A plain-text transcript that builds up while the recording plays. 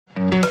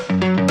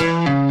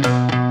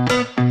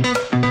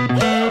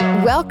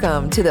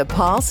Welcome to the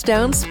Paul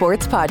Stone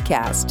Sports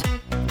Podcast.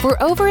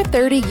 For over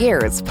 30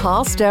 years,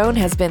 Paul Stone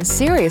has been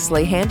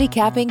seriously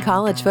handicapping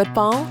college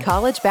football,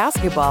 college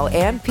basketball,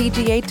 and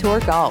PGA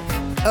Tour golf.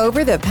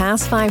 Over the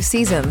past 5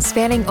 seasons,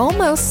 spanning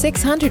almost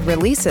 600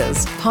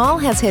 releases, Paul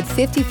has hit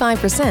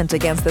 55%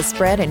 against the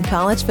spread in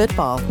college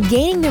football,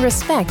 gaining the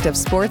respect of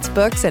sports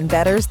books and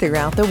bettors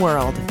throughout the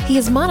world. He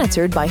is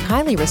monitored by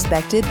highly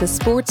respected The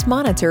Sports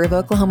Monitor of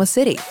Oklahoma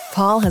City.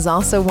 Paul has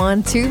also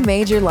won 2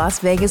 major Las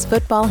Vegas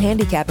football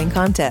handicapping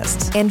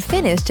contests and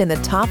finished in the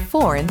top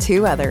 4 in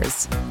 2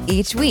 others.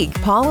 Each week,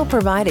 Paul will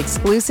provide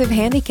exclusive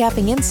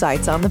handicapping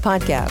insights on the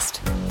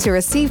podcast. To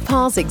receive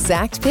Paul's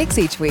exact picks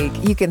each week,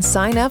 you can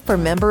sign up for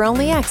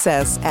member-only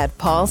access at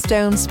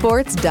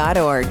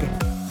paulstonesports.org.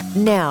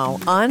 Now,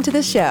 on to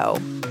the show.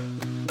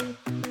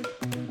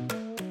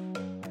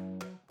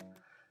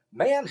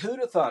 Man, who'd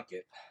have thunk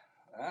it?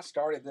 I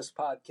started this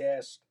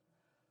podcast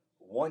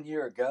 1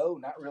 year ago,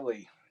 not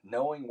really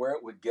knowing where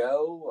it would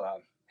go,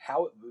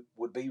 how it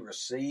would be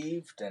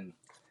received, and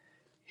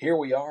here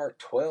we are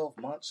 12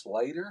 months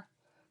later.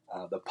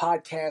 The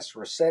podcast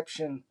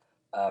reception,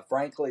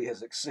 frankly,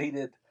 has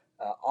exceeded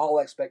all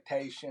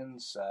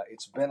expectations.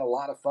 It's been a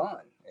lot of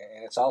fun,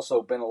 and it's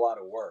also been a lot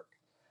of work.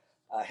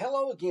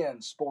 Hello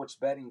again, sports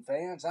betting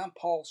fans. I'm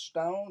Paul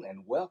Stone,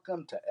 and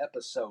welcome to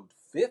episode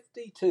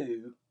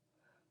 52.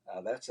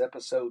 That's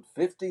episode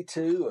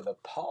 52 of the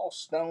Paul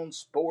Stone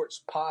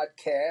Sports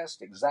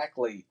Podcast.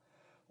 Exactly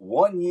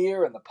 1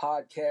 year in the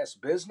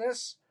podcast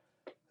business.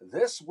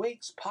 This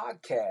week's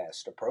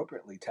podcast,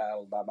 appropriately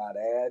titled, I might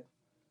add,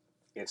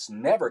 It's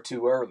Never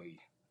Too Early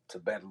to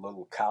Bet a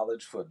Little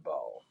College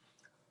Football.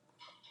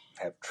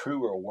 Have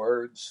truer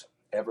words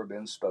ever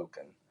been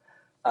spoken?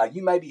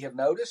 You maybe have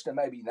noticed and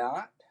maybe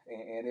not,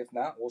 and if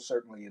not, we'll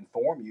certainly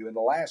inform you. In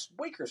the last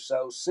week or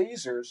so,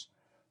 Caesars,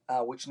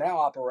 which now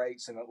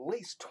operates in at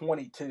least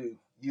 22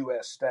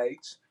 U.S.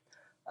 states,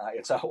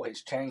 it's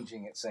always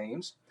changing it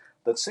seems,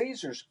 but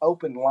Caesars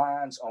opened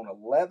lines on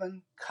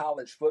 11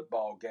 college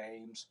football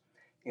games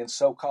in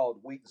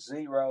so-called Week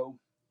 0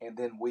 and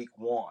then Week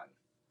 1.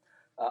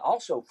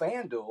 Also,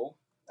 FanDuel,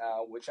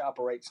 which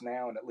operates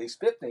now in at least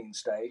 15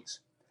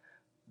 states,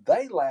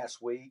 they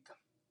last week,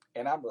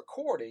 and I'm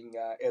recording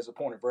as a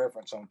point of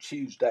reference on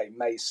Tuesday,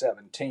 May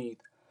 17th.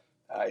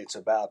 It's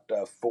about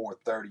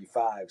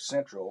 4:35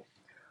 Central.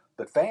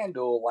 But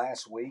FanDuel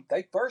last week,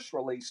 they first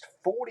released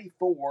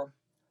 44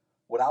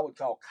 what I would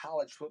call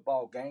college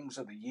football games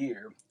of the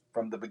year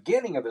from the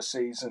beginning of the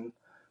season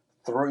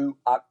through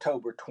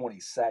October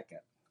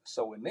 22nd.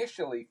 So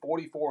initially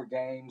 44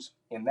 games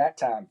in that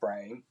time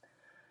frame.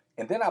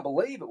 And then I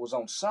believe it was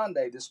on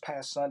Sunday, this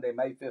past Sunday,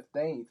 May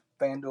 15th,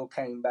 FanDuel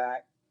came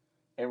back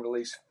and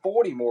released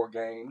 40 more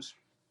games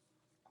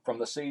from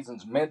the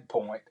season's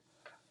midpoint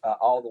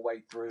all the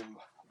way through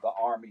the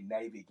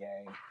Army-Navy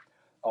game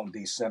on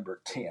December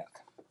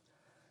 10th.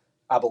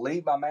 I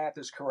believe my math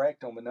is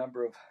correct on the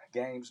number of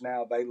games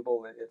now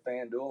available at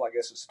FanDuel. I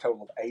guess it's a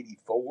total of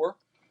 84.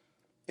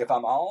 If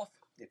I'm off,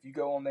 if you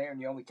go on there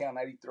and you only count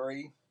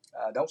 83,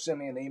 don't send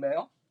me an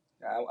email.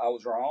 I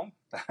was wrong.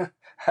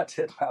 I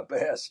did my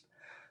best.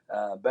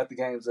 Bet the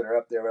games that are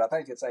up there, but I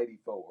think it's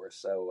 84.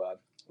 So a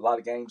lot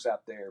of games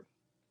out there.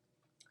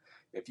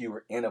 If you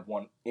were in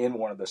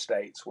one of the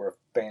states where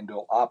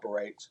FanDuel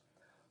operates,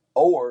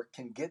 or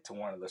can get to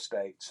one of the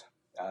states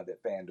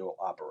that FanDuel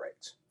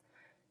operates.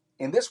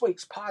 In this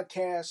week's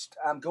podcast,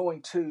 I'm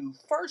going to,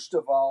 first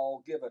of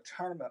all, give a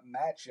tournament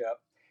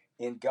matchup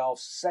in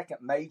golf's second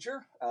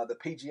major, the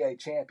PGA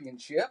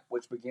Championship,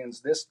 which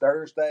begins this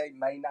Thursday,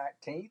 May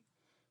 19th,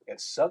 at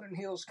Southern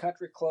Hills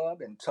Country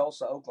Club in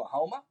Tulsa,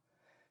 Oklahoma.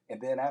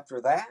 And then after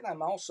that,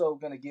 I'm also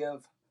going to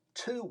give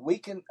 2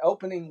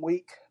 opening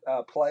week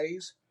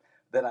plays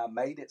that I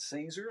made at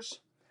Caesars.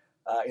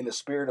 In the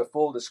spirit of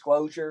full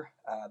disclosure,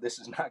 this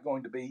is not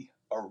going to be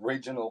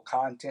original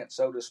content,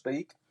 so to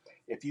speak.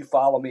 If you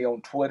follow me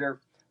on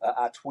Twitter,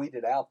 I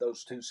tweeted out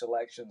those 2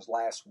 selections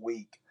last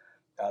week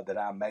that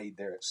I made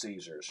there at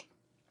Caesars.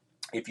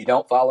 If you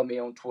don't follow me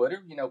on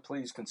Twitter,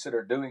 please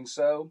consider doing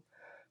so.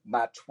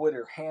 My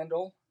Twitter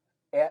handle,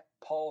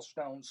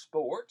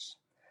 @PaulStoneSports.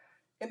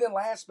 And then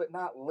last but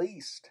not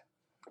least,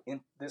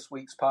 in this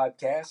week's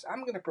podcast,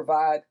 I'm going to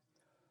provide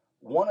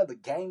one of the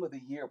Game of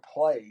the Year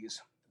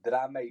plays that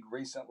I made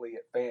recently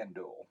at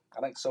FanDuel.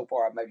 I think so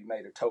far I've maybe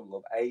made a total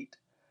of 8.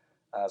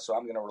 So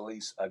I'm going to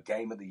release a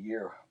Game of the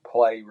Year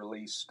play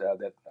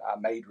that I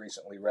made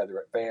recently,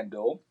 at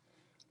FanDuel.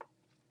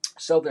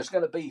 So there's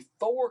going to be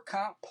 4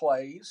 comp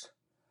plays,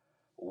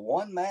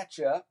 1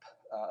 matchup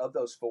of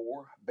those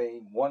 4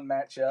 being 1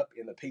 matchup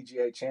in the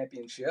PGA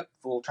Championship,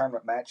 full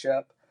tournament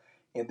matchup,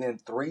 and then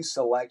 3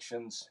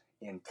 selections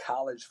in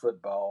college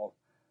football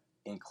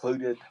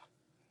included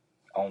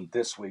on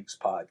this week's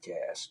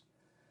podcast.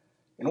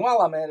 And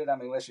while I'm at it,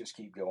 let's just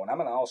keep going. I'm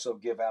going to also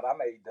give out, I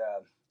made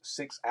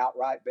 6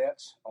 outright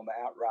bets on the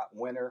outright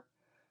winner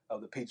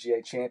of the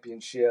PGA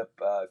Championship,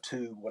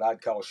 2 what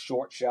I'd call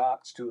short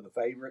shots, 2 of the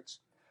favorites,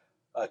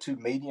 2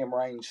 medium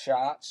range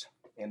shots,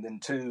 and then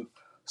 2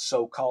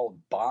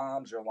 so-called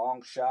bombs or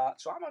long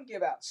shots. So I'm going to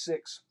give out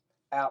 6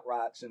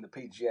 outrights in the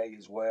PGA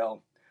as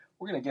well.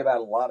 We're going to give out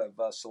a lot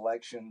of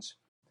selections.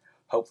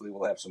 Hopefully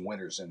we'll have some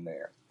winners in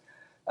there.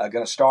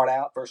 Going to start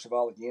out, first of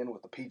all, again,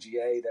 with the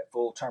PGA. That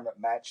full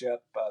tournament matchup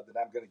that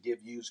I'm going to give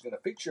you is going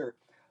to feature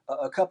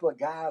a couple of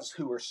guys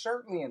who are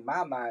certainly, in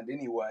my mind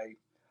anyway,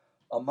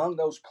 among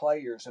those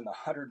players in the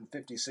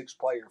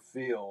 156-player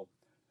field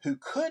who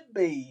could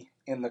be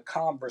in the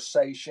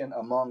conversation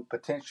among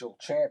potential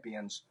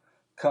champions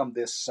come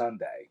this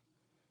Sunday.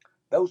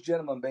 Those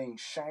gentlemen being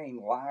Shane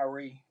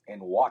Lowry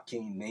and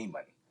Joaquin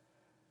Niemann.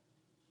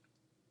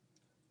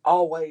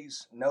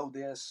 Always know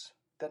this.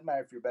 Doesn't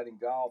matter if you're betting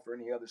golf or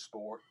any other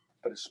sport,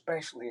 but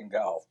especially in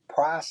golf,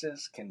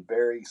 prices can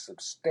vary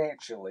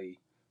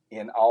substantially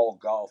in all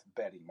golf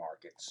betting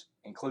markets,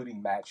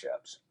 including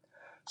matchups.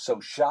 So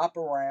shop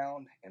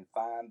around and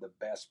find the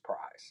best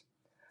price.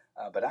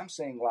 But I'm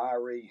seeing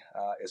Lowry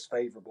as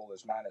favorable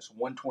as minus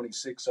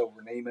 126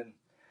 over Niemann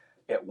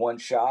at one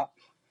shop.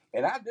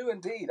 And I do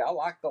indeed. I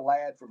like the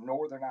lad from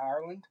Northern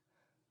Ireland,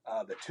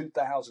 the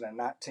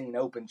 2019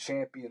 Open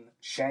champion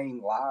Shane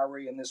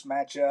Lowry in this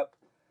matchup.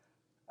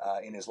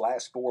 In his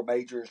last four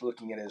majors,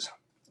 looking at his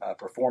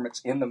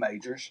performance in the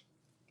majors,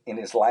 in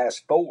his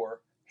last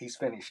four, he's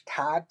finished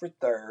tied for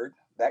third,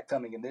 that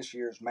coming in this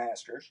year's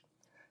Masters,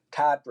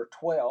 tied for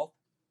 12th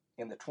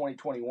in the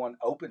 2021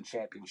 Open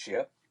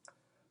Championship,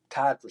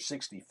 tied for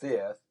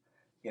 65th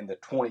in the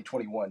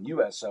 2021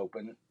 U.S.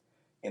 Open,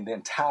 and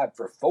then tied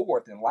for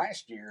fourth in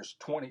last year's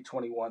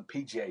 2021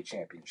 PGA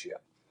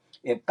Championship.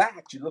 In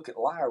fact, you look at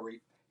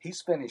Lowry,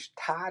 he's finished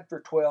tied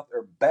for 12th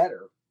or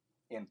better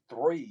in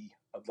 3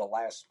 of the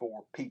last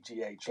 4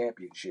 PGA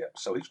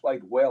Championships. So he's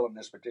played well in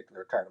this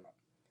particular tournament.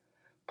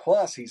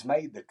 Plus, he's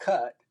made the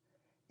cut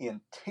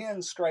in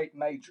 10 straight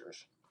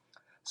majors.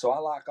 So I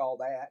like all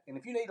that. And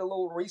if you need a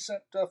little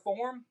recent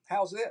form,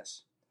 how's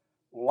this?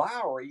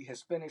 Lowry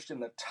has finished in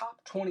the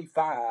top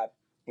 25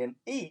 in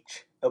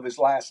each of his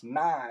last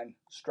 9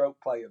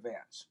 stroke play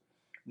events.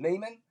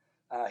 Niemann,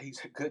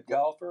 he's a good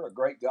golfer, a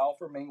great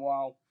golfer.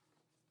 Meanwhile,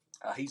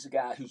 he's a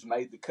guy who's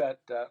made the cut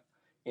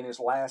in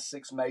his last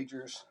 6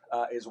 majors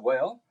as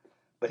well.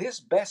 But his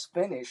best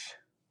finish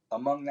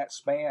among that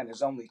span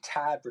is only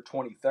tied for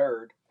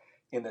 23rd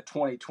in the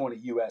 2020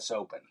 U.S.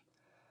 Open.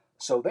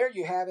 So there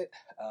you have it,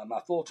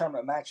 my full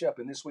tournament matchup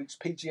in this week's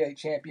PGA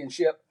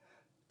Championship.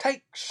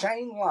 Take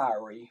Shane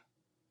Lowry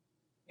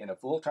in a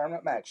full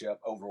tournament matchup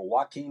over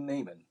Joaquin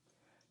Niemann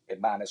at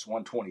minus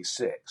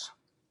 126.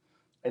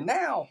 And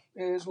now,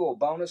 here's a little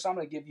bonus. I'm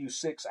going to give you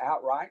 6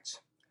 outrights,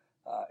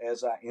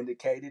 as I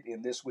indicated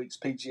in this week's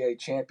PGA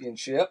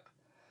Championship.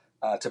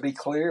 To be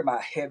clear,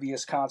 my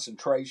heaviest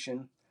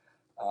concentration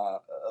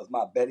of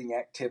my betting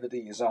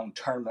activity is on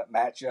tournament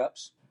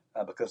matchups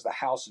because the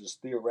house's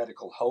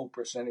theoretical hold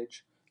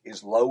percentage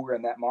is lower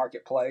in that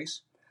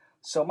marketplace.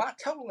 So my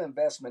total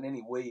investment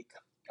any week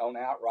on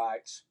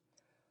outrights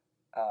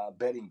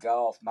betting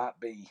golf might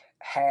be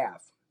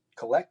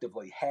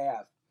collectively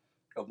half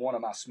of one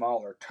of my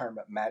smaller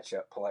tournament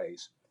matchup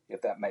plays,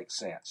 if that makes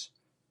sense.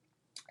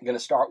 I'm going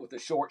to start with the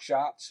short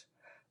shots.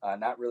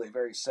 Not really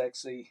very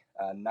sexy,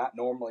 not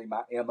normally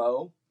my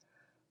MO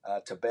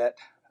to bet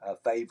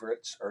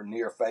favorites or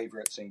near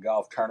favorites in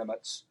golf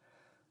tournaments.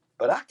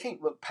 But I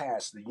can't look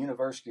past the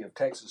University of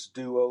Texas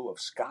duo of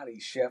Scotty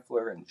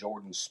Scheffler and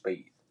Jordan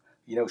Spieth.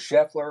 You know,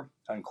 Scheffler,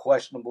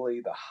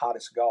 unquestionably the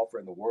hottest golfer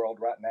in the world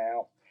right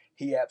now.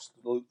 He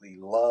absolutely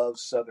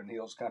loves Southern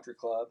Hills Country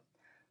Club.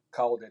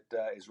 Called it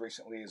as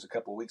recently as a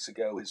couple of weeks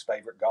ago his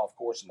favorite golf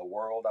course in the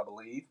world, I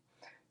believe.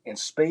 And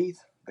Spieth,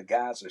 the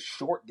guy's a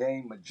short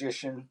game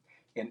magician,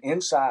 and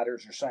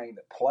insiders are saying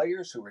that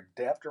players who are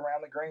deft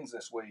around the greens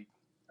this week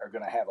are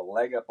going to have a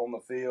leg up on the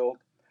field.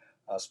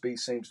 Spieth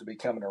seems to be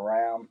coming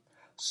around.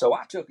 So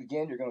I took,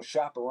 again, you're going to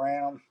shop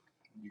around.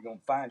 You're going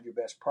to find your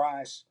best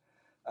price.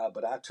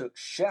 But I took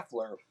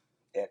Scheffler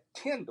at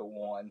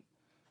 10-1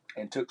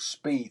 and took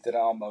Spieth at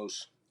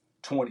almost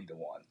 20-1.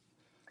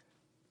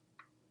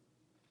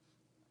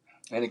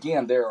 And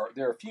again, there are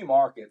a few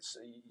markets,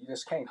 you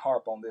just can't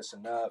harp on this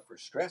enough or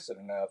stress it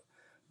enough.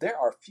 There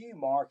are few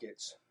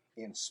markets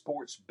in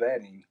sports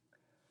betting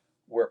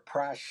where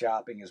price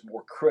shopping is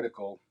more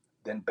critical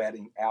than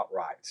betting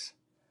outrights.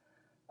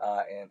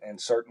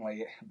 And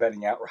certainly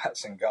betting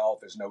outrights in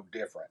golf is no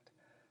different.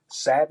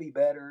 Savvy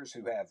bettors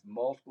who have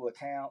multiple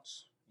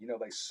accounts, you know,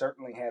 they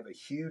certainly have a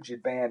huge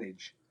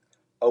advantage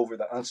over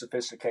the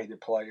unsophisticated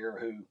player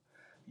who,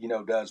 you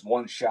know, does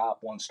one shop,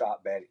 one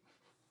stop betting.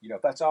 You know,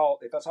 if that's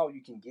all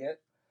you can get,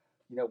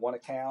 you know, one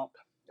account,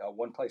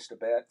 one place to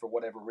bet for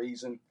whatever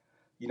reason,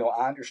 you know,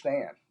 I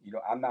understand. You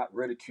know, I'm not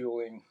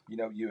ridiculing, you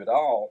know, you at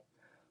all,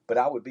 but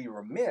I would be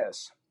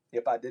remiss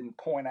if I didn't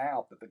point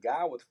out that the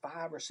guy with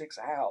 5 or 6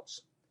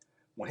 outs,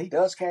 when he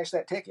does cash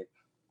that ticket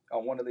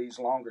on one of these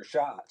longer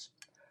shots,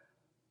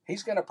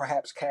 he's going to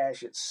perhaps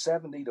cash at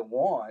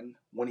 70-1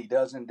 when he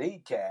does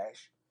indeed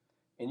cash,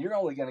 and you're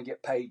only going to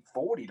get paid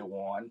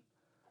 40-1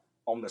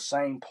 on the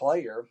same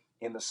player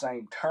in the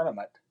same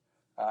tournament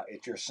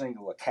at your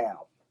single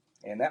account.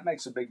 And that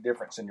makes a big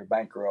difference in your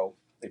bankroll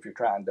if you're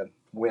trying to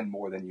win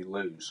more than you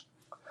lose.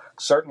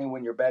 Certainly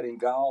when you're betting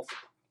golf,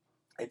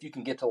 if you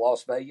can get to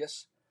Las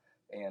Vegas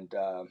and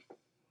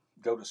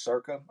go to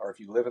Circa, or if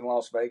you live in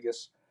Las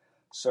Vegas,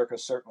 Circa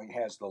certainly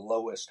has the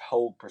lowest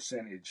hold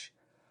percentage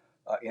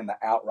in the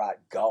outright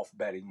golf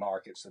betting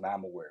markets that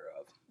I'm aware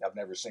of. I've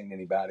never seen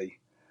anybody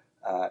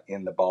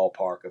in the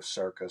ballpark of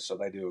Circa, so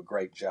they do a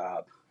great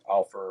job.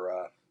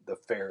 Offer the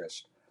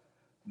fairest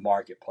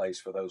marketplace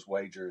for those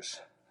wagers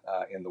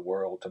in the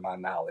world, to my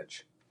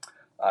knowledge.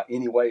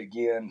 Anyway,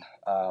 again,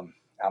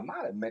 I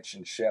might have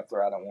mentioned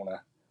Scheffler. I don't want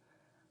to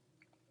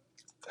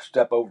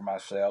step over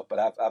myself,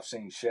 but I've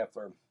seen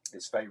Scheffler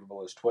as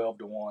favorable as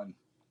 12-1.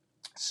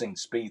 Seen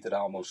Spieth at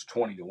almost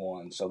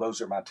 20-1. So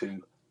those are my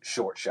two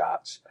short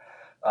shots.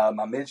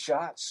 My mid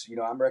shots,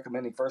 I'm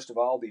recommending first of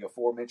all the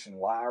aforementioned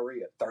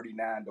Lowry at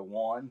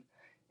 39-1.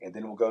 And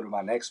then we'll go to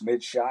my next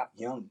mid shot,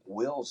 young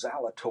Will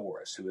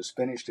Zalatoris, who has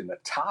finished in the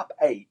top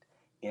 8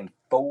 in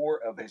 4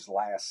 of his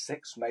last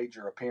 6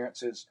 major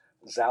appearances.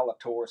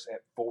 Zalatoris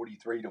at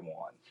 43-1.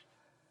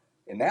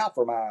 And now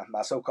for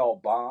my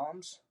so-called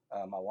bombs,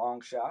 my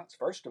long shots.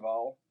 First of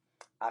all,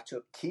 I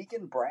took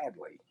Keegan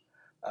Bradley,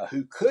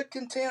 who could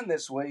contend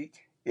this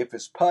week if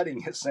his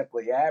putting is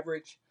simply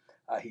average.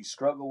 He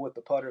struggled with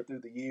the putter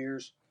through the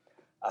years.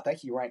 I think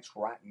he ranks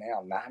right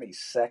now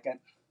 92nd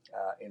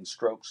in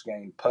strokes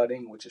gained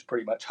putting, which is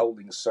pretty much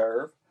holding the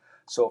serve.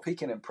 So if he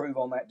can improve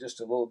on that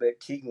just a little bit,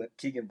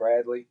 Keegan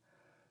Bradley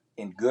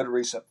in good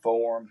recent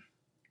form,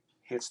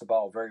 hits the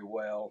ball very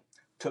well.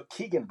 Took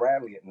Keegan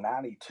Bradley at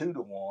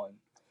 92-1,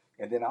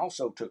 and then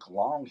also took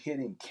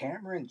long-hitting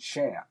Cameron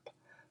Champ,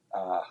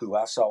 who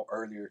I saw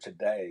earlier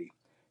today,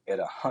 at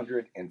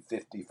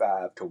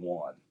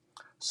 155-1.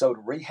 So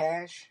to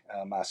rehash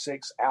my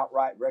 6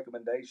 outright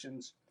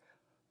recommendations,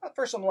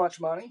 for some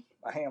lunch money,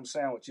 a ham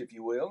sandwich if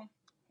you will,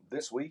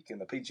 this week in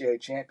the PGA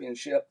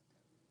Championship,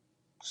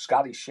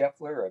 Scotty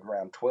Scheffler at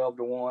around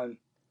 12-1,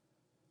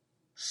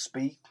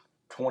 Spieth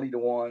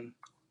 20-1,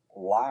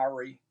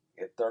 Lowry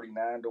at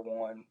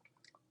 39-1,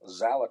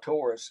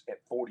 Zalatoris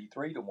at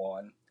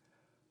 43-1,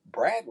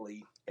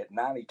 Bradley at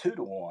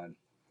 92-1,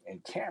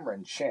 and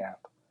Cameron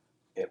Champ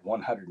at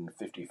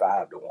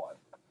 155-1.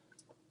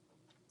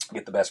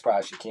 Get the best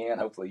price you can.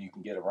 Hopefully you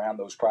can get around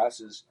those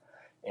prices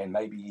and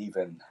maybe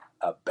even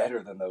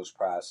better than those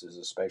prices,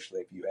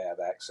 especially if you have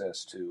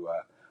access to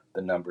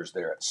the numbers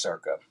there at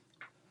Circa.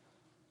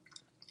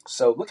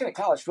 So looking at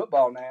college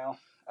football now,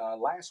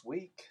 last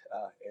week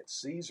at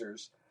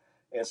Caesars,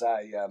 as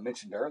I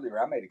mentioned earlier,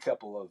 I made a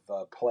couple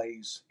of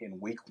plays in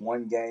Week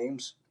 1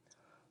 games.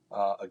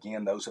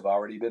 Again, those have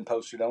already been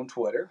posted on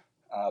Twitter.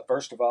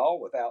 First of all,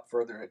 without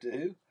further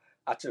ado,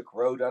 I took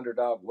road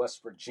underdog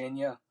West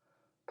Virginia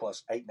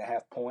plus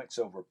 8.5 points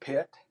over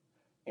Pitt,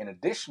 and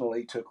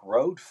additionally took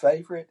road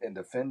favorite and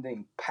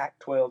defending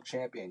Pac-12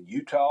 champion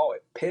Utah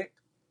at Pitt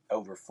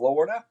over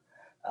Florida.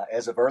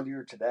 As of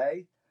earlier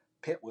today,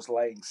 Pitt was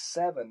laying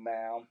 7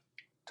 now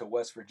to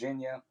West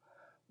Virginia,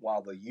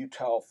 while the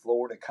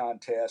Utah-Florida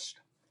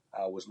contest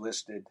was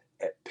listed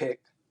at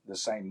Pitt, the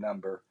same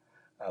number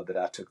that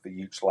I took the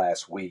Utes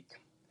last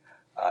week.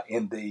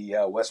 In the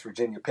West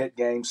Virginia-Pitt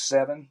game,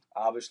 7,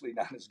 obviously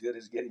not as good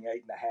as getting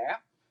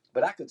 8.5,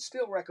 but I could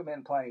still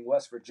recommend playing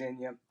West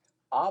Virginia,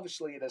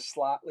 obviously at a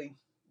slightly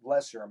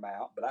lesser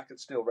amount, but I could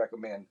still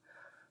recommend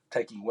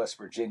taking West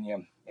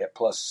Virginia at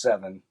plus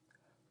 7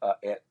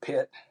 at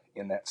Pitt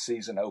in that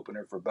season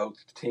opener for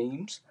both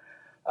teams.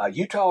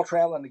 Utah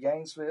traveling to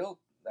Gainesville.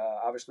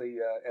 Obviously,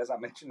 as I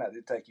mentioned, I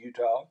did take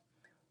Utah.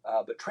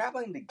 But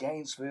traveling to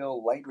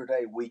Gainesville Labor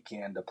Day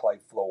weekend to play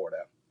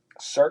Florida,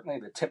 certainly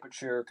the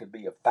temperature could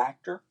be a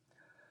factor.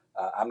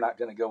 I'm not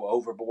going to go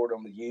overboard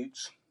on the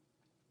Utes,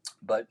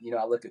 but,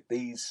 I look at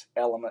these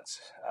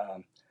elements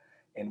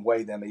and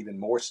weigh them even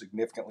more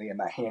significantly in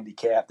my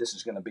handicap. This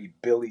is going to be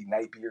Billy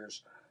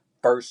Napier's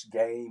first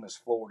game as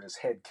Florida's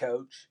head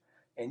coach.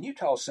 And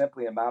Utah,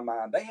 simply in my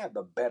mind, they have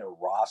the better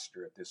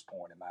roster at this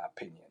point, in my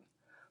opinion.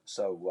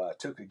 So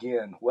took,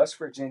 again, West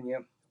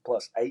Virginia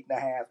plus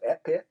 8.5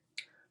 at Pitt,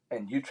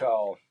 and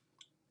Utah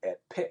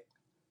at Pitt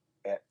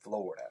at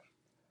Florida.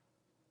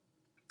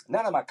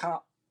 None of my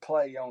comp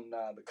play on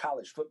the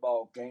college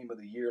football game of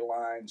the year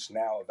lines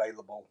now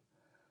available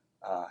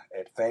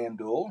at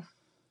FanDuel.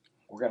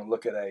 We're going to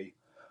look at a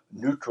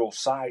neutral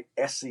site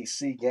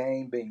SEC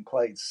game being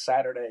played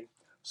Saturday,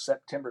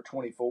 September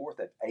 24th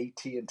at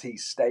AT&T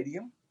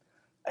Stadium,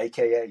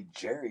 a.k.a.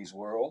 Jerry's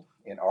World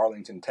in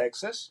Arlington,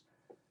 Texas.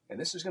 And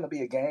this is going to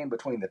be a game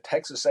between the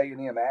Texas A&M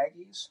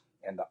Aggies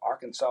and the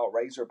Arkansas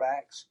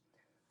Razorbacks.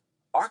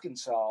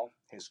 Arkansas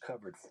has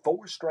covered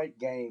 4 straight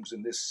games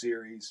in this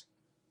series,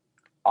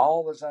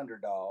 all as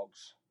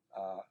underdogs,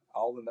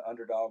 all in the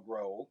underdog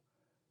role.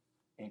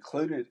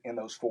 Included in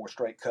those 4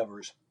 straight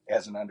covers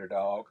as an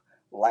underdog,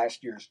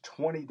 last year's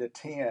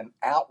 20-10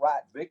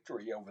 outright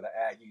victory over the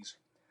Aggies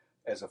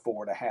as a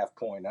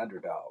 4.5-point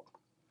underdog.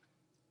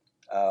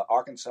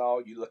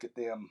 Arkansas, you look at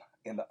them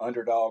in the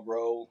underdog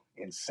role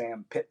in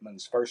Sam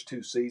Pittman's first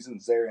 2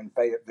 seasons there in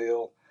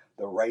Fayetteville.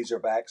 The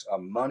Razorbacks are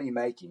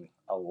money-making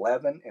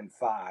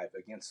 11-5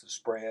 against the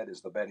spread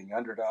as the betting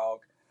underdog.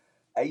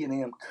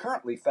 A&M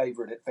currently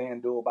favored at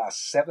FanDuel by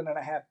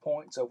 7.5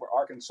 points over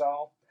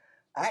Arkansas.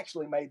 I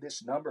actually made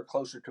this number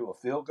closer to a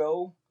field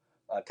goal.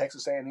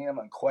 Texas A&M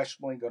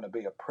unquestionably going to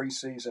be a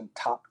preseason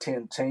top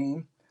 10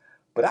 team,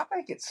 but I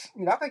think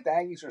I think the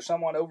Aggies are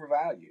somewhat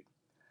overvalued.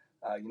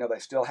 They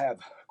still have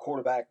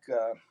quarterback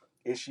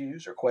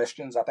issues or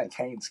questions. I think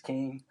Haynes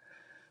King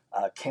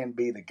can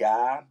be the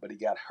guy, but he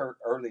got hurt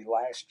early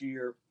last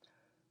year.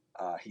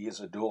 He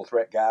is a dual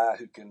threat guy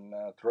who can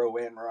throw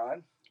and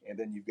run. And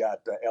then you've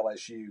got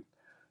LSU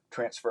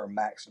transfer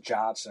Max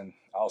Johnson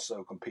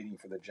also competing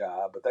for the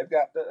job. But they've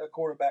got a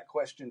quarterback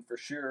question for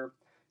sure.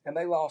 And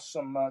they lost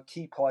some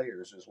key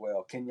players as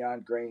well.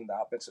 Kenyon Green,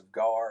 the offensive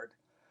guard,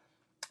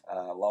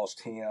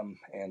 lost him,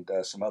 and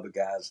some other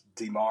guys.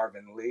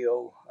 DeMarvin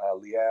Leal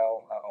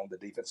on the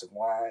defensive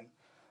line,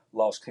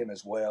 lost him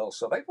as well.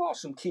 So they've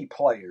lost some key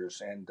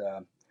players. And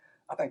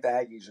I think the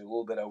Aggies are a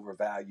little bit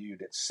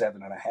overvalued at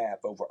 7.5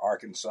 over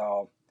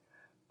Arkansas.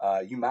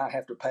 You might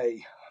have to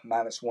pay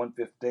minus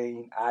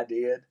 115. I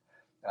did.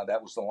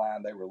 That was the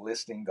line they were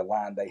listing, the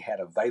line they had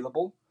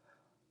available.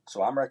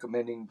 So I'm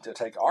recommending to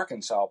take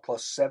Arkansas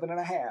plus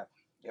 7.5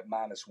 at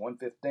minus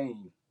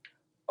 115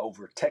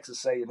 over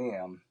Texas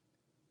A&M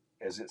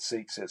as it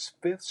seeks its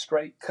 5th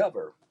straight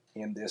cover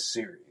in this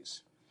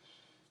series.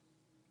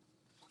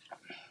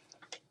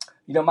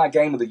 My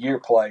game of the year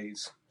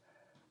plays,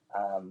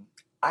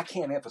 I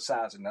can't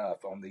emphasize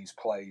enough on these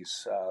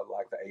plays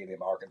like the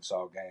A&M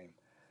Arkansas game,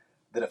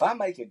 that if I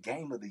make a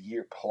game of the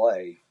year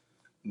play,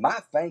 my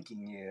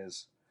thinking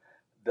is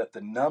that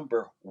the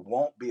number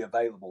won't be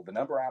available. The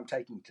number I'm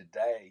taking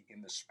today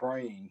in the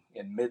spring,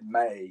 in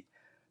mid-May,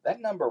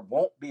 that number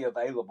won't be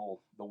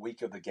available the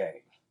week of the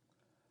game.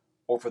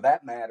 Or for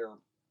that matter,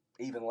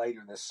 even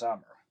later this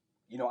summer.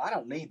 I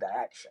don't need the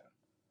action.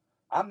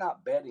 I'm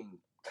not betting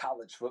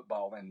college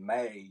football in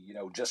May,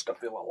 just to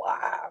feel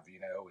alive,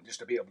 and just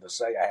to be able to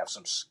say I have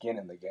some skin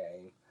in the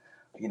game.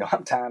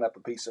 I'm tying up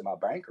a piece of my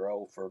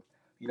bankroll for,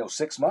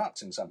 6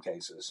 months in some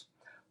cases.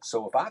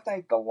 So if I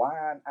think the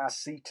line I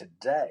see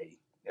today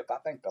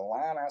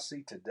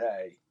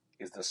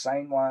is the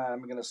same line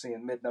I'm going to see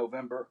in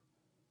mid-November,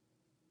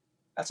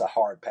 that's a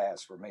hard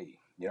pass for me.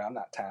 I'm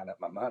not tying up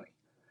my money.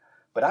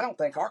 But I don't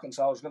think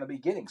Arkansas is going to be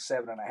getting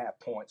 7.5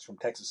 points from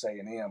Texas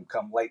A&M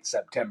come late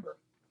September.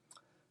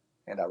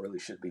 And I really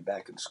should be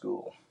back in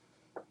school.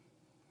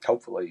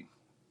 Hopefully,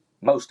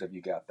 most of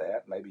you got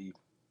that. Maybe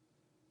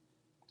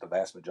the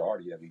vast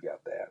majority of you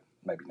got that.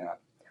 Maybe not.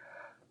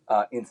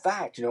 In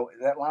fact,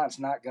 that line's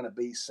not going to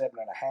be 7.5.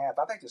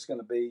 I think it's going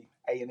to be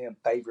A&M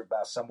favored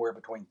by somewhere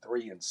between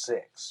 3 and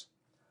 6.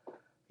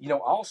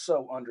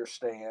 Also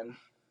understand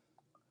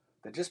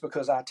that just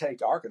because I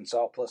take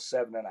Arkansas plus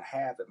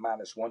 7.5 at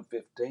minus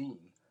 115,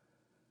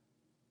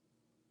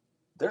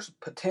 there's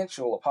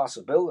a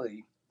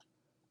possibility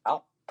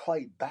I'll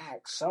play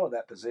back some of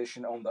that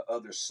position on the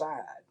other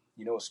side,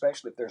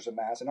 especially if there's a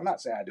nice, and I'm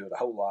not saying I do it a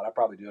whole lot, I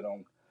probably do it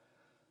on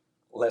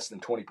less than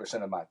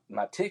 20% of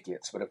my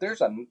tickets, but if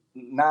there's a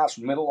nice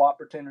middle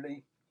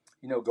opportunity,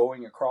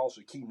 going across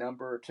a key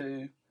number or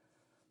two,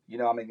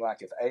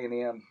 like if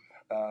A&M,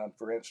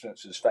 for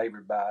instance, is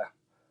favored by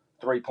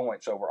 3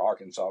 points over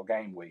Arkansas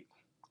game week,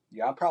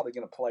 I'm probably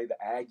going to play the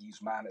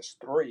Aggies minus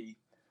 3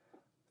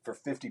 for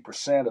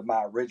 50% of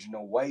my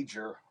original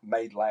wager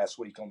made last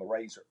week on the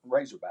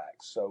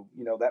Razorbacks. So,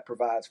 that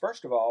provides,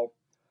 first of all,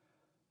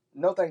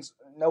 no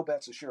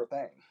bet's a sure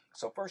thing.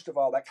 So first of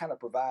all, that kind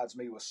of provides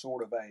me with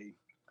sort of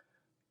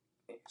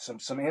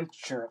some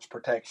insurance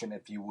protection,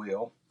 if you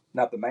will.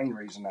 Not the main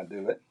reason I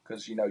do it,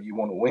 because, you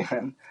want to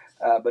win.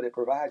 But it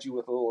provides you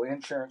with a little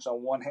insurance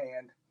on one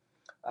hand.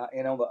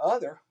 And on the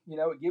other,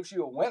 it gives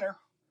you a winner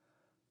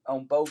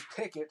on both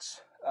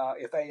tickets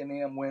if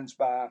A&M wins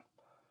by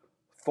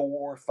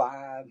 4,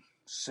 5,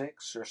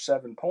 6, or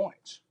 7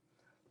 points.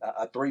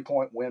 A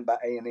 3-point win by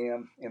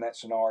A&M in that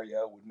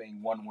scenario would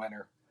mean one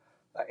winner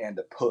and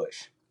a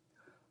push.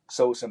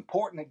 So it's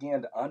important,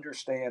 again, to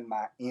understand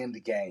my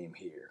end game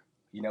here.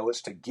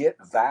 It's to get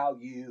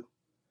value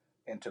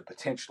and to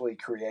potentially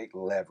create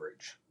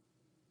leverage.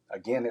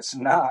 Again, it's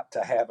not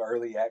to have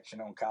early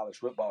action on college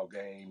football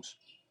games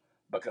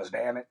because,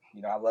 damn it,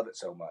 I love it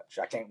so much.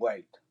 I can't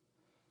wait.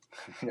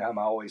 I'm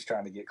always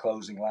trying to get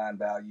closing line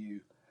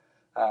value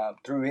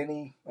through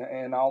any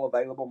and all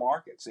available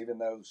markets, even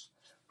those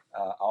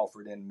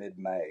offered in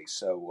mid-May.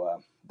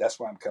 So that's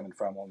where I'm coming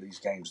from on these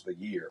games of the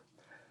year.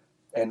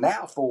 And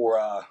now for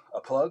a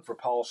plug for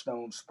Paul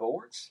Stone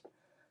Sports.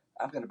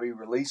 I'm going to be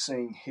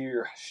releasing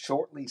here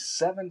shortly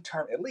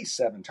at least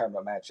seven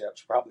tournament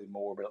matchups, probably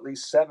more, but at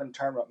least 7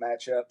 tournament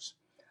matchups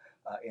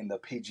in the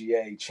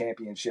PGA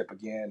Championship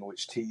again,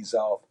 which tees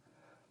off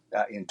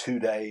in 2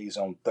 days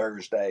on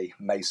Thursday,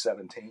 May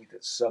 17th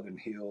at Southern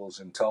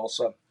Hills in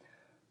Tulsa.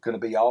 Going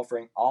to be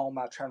offering all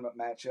my tournament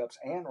matchups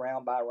and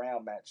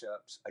round-by-round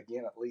matchups.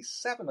 Again, at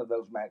least 7 of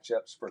those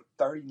matchups for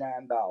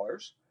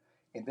 $39.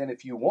 And then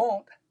if you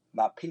want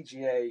my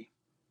PGA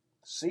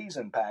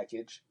season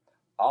package,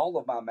 all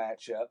of my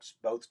matchups,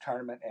 both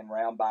tournament and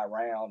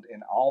round-by-round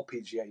in all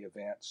PGA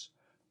events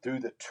through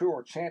the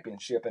Tour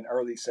Championship in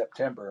early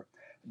September,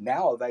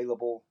 now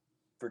available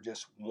for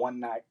just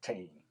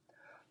 $119.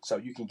 So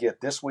you can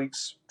get this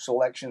week's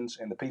selections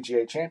in the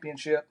PGA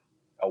Championship,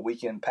 a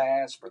weekend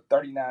pass for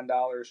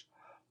 $39,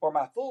 or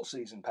my full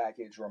season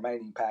package,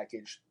 remaining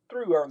package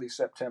through early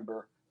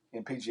September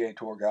in PGA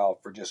Tour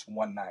Golf for just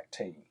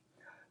 $119.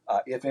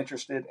 If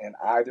interested in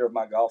either of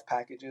my golf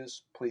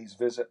packages, please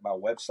visit my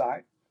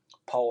website,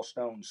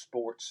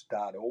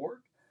 paulstonesports.org.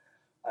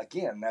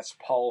 Again, that's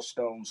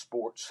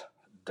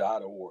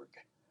paulstonesports.org.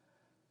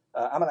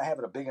 I'm going to have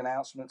a big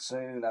announcement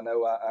soon. I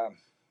know I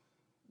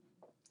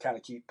kind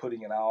of keep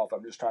putting it off.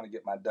 I'm just trying to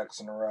get my ducks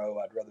in a row.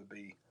 I'd rather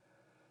be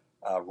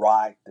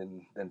right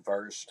than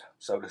first,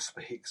 so to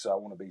speak. So I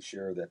want to be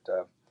sure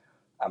that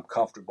I'm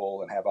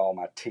comfortable and have all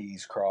my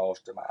T's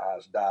crossed and my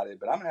I's dotted.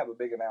 But I'm going to have a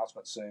big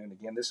announcement soon.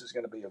 Again, this is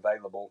going to be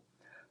available,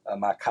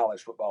 my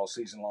college football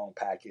season-long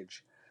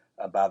package,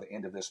 by the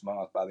end of this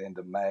month, by the end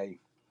of May.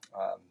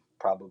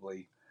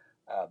 Probably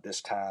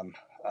this time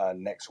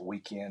next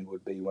weekend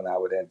would be when I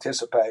would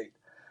anticipate.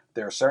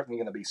 There are certainly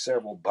going to be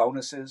several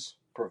bonuses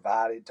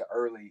provided to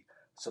early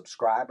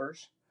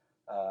subscribers.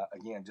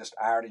 Again, just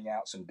ironing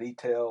out some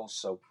details,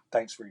 so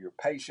thanks for your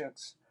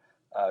patience.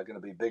 Going to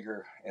be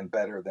bigger and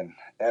better than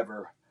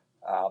ever.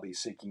 I'll be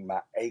seeking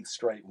my 8th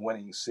straight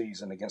winning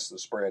season against the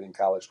spread in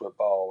college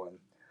football,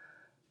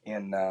 and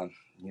in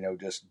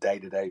just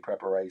day-to-day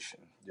preparation.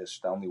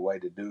 Just the only way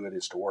to do it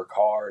is to work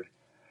hard,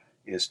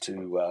 is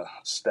to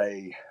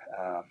stay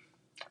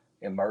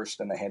immersed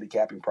in the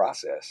handicapping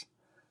process,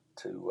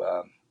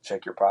 to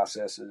check your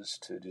processes,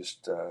 to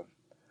just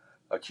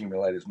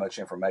accumulate as much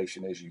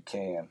information as you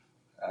can.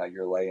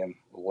 You're laying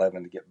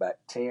 11 to get back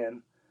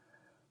 10.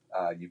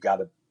 You've got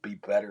to be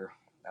better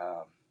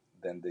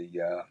than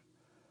the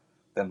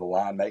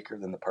line maker,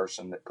 than the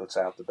person that puts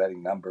out the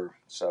betting number.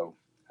 So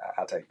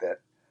I take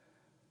that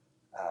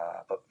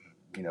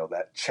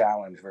that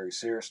challenge very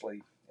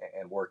seriously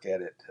and work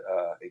at it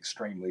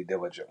extremely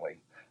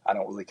diligently. I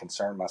don't really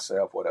concern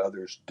myself what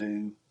others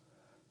do,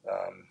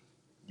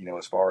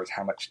 as far as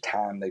how much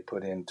time they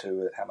put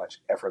into it, how much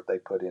effort they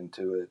put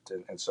into it,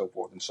 and so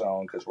forth and so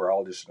on, because we're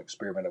all just an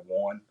experiment of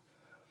one.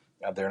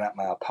 They're not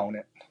my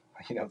opponent.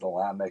 The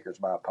line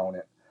maker's my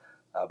opponent,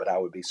 but I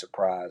would be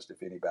surprised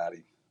if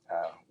anybody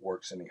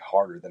works any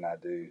harder than I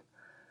do,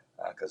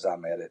 because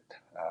I'm at it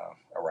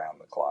around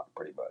the clock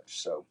pretty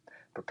much. So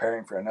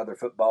preparing for another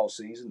football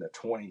season, the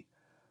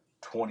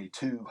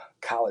 2022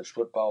 college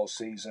football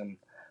season.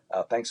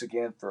 Thanks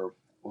again for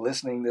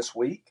listening this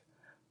week.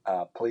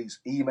 Please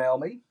email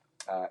me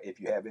if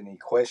you have any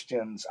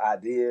questions,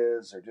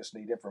 ideas, or just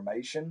need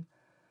information.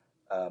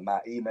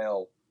 My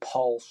email,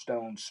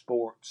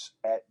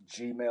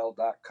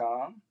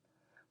 paulstonesports@gmail.com.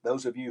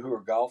 Those of you who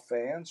are golf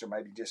fans, or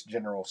maybe just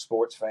general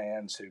sports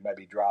fans who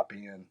maybe drop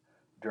in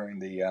during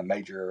the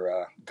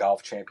major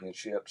golf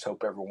championships,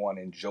 hope everyone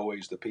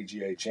enjoys the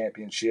PGA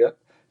Championship.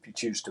 If you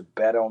choose to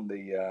bet on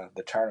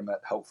the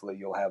tournament, hopefully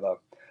you'll have a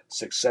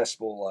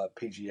successful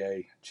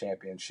PGA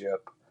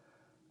Championship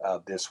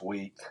this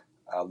week.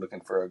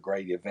 Looking for a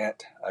great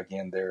event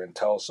again there in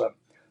Tulsa.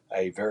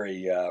 A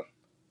very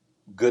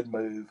good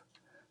move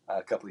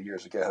a couple of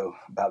years ago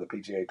by the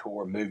PGA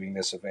Tour, moving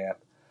this event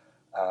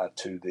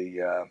to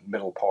the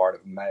middle part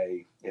of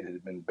May. It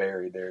had been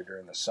buried there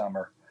during the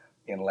summer,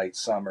 in late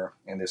summer,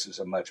 and this is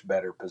a much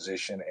better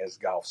position as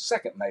golf's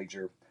second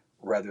major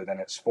rather than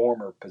its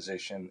former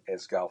position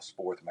as golf's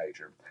fourth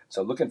major.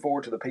 So looking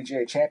forward to the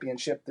PGA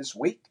Championship this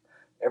week.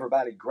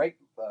 Everybody, great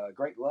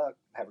luck.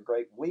 Have a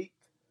great week.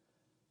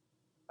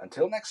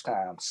 Until next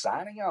time,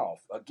 signing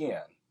off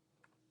again,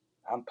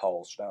 I'm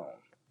Paul Stone.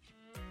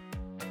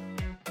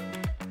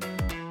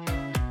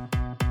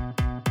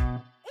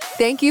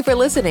 Thank you for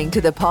listening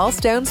to the Paul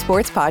Stone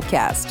Sports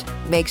Podcast.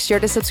 Make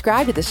sure to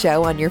subscribe to the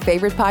show on your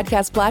favorite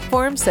podcast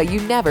platform so you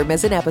never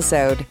miss an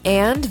episode.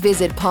 And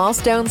visit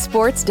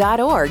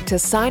paulstonesports.org to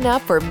sign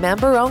up for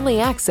member-only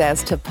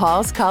access to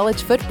Paul's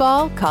college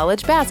football,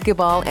 college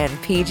basketball, and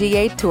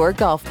PGA Tour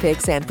golf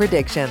picks and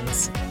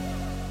predictions.